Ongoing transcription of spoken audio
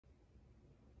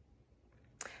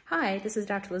Hi, this is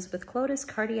Dr. Elizabeth Klodas,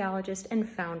 cardiologist and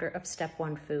founder of Step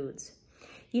 1 Foods.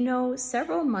 You know,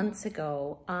 several months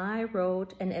ago, I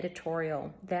wrote an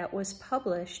editorial that was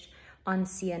published on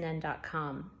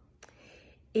CNN.com.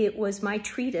 It was my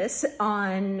treatise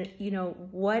on,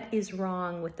 what is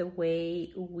wrong with the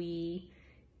way we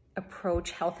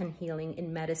approach health and healing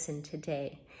in medicine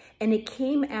today. And it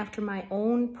came after my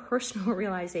own personal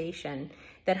realization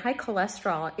that high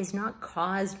cholesterol is not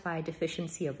caused by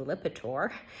deficiency of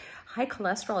Lipitor. High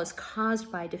cholesterol is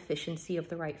caused by deficiency of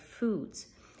the right foods,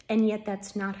 and yet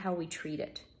that's not how we treat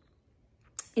it.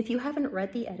 If you haven't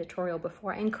read the editorial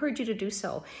before, I encourage you to do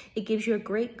so. It gives you a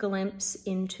great glimpse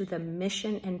into the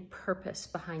mission and purpose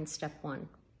behind Step 1.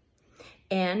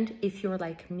 And if you're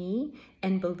like me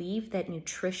and believe that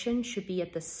nutrition should be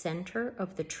at the center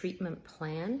of the treatment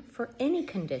plan for any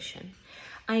condition,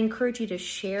 I encourage you to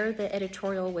share the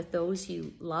editorial with those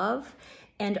you love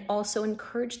and also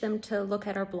encourage them to look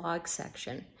at our blog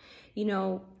section.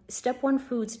 Step 1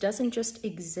 Foods doesn't just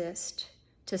exist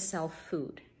to sell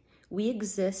food. We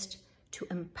exist to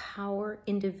empower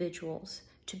individuals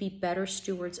to be better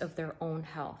stewards of their own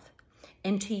health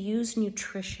and to use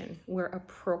nutrition where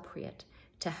appropriate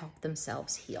to help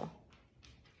themselves heal.